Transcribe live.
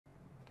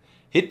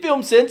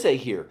Hitfilm Sensei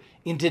here.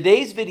 In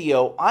today's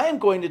video, I am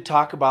going to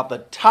talk about the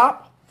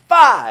top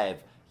 5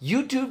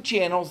 YouTube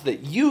channels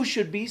that you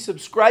should be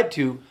subscribed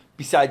to,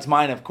 besides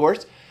mine of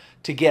course,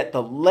 to get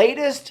the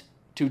latest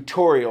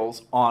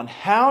tutorials on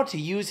how to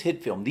use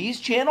Hitfilm. These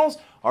channels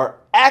are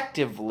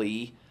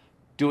actively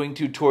doing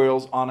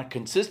tutorials on a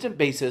consistent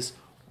basis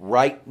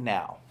right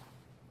now.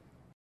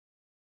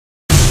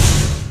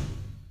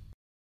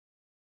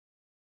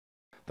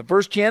 The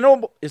first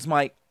channel is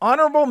my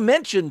honorable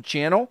mention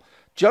channel,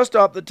 just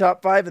off the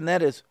top 5, and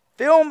that is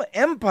Film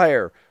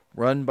Empire,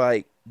 run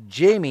by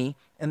Jamie,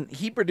 and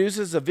he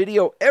produces a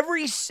video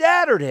every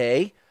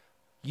Saturday,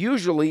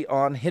 usually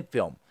on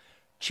Hitfilm.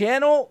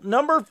 Channel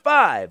number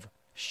 5,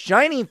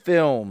 Shiny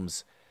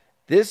Films.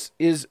 This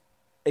is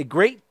a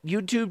great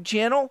YouTube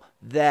channel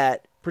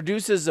that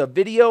produces a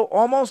video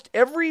almost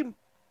every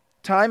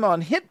time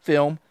on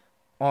Hitfilm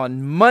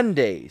on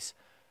Mondays.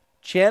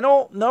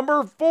 Channel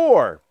number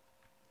 4,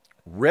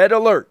 Red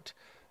Alert.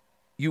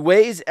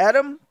 Uwais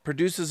Adam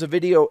produces a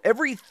video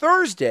every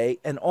Thursday,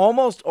 and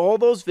almost all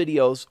those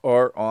videos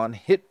are on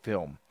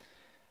Hitfilm.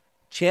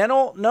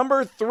 Channel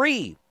number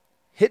 3,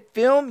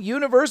 Hitfilm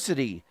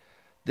University.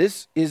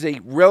 This is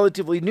a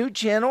relatively new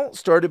channel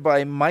started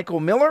by Michael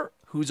Miller,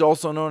 who's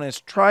also known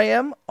as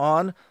Triam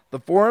on the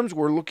forums.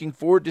 We're looking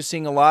forward to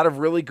seeing a lot of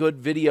really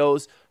good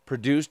videos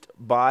produced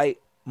by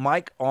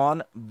Mike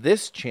on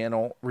this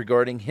channel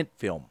regarding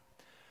Hitfilm.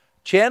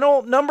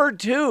 Channel number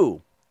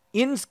 2,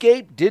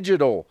 Inscape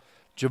Digital.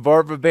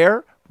 Javar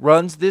Vaber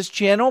runs this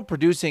channel,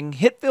 producing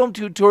Hitfilm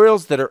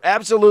tutorials that are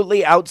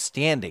absolutely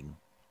outstanding.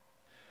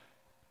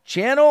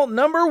 Channel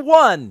number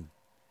 1,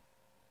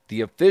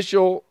 the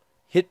official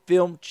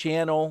Hitfilm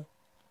channel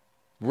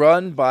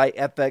run by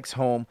FX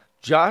Home.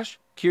 Josh,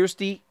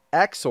 Kirsty,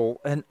 Axel,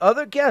 and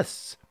other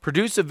guests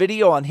produce a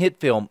video on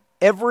Hitfilm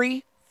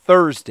every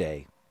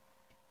Thursday.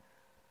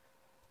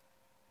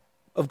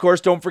 Of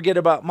course, don't forget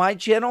about my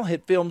channel,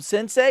 Hitfilm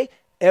Sensei.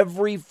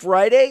 Every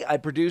Friday, I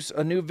produce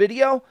a new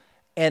video,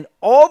 and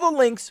all the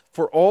links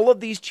for all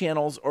of these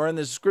channels are in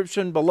the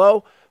description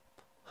below.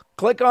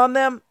 Click on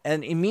them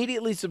and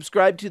immediately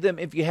subscribe to them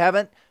if you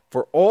haven't,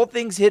 for all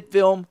things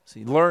Hitfilm,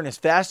 so you learn as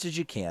fast as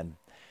you can.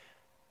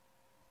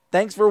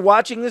 Thanks for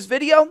watching this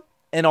video,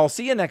 and I'll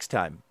see you next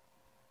time.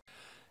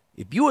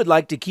 If you would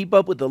like to keep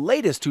up with the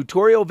latest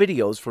tutorial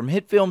videos from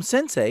Hitfilm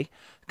Sensei,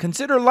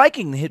 consider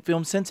liking the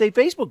Hitfilm Sensei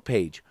Facebook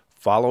page,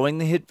 following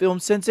the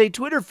Hitfilm Sensei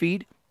Twitter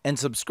feed, and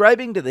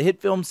subscribing to the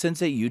Hitfilm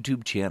Sensei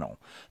YouTube channel.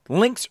 The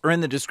links are in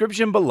the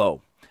description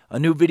below. A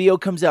new video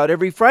comes out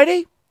every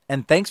Friday,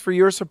 and thanks for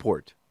your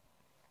support.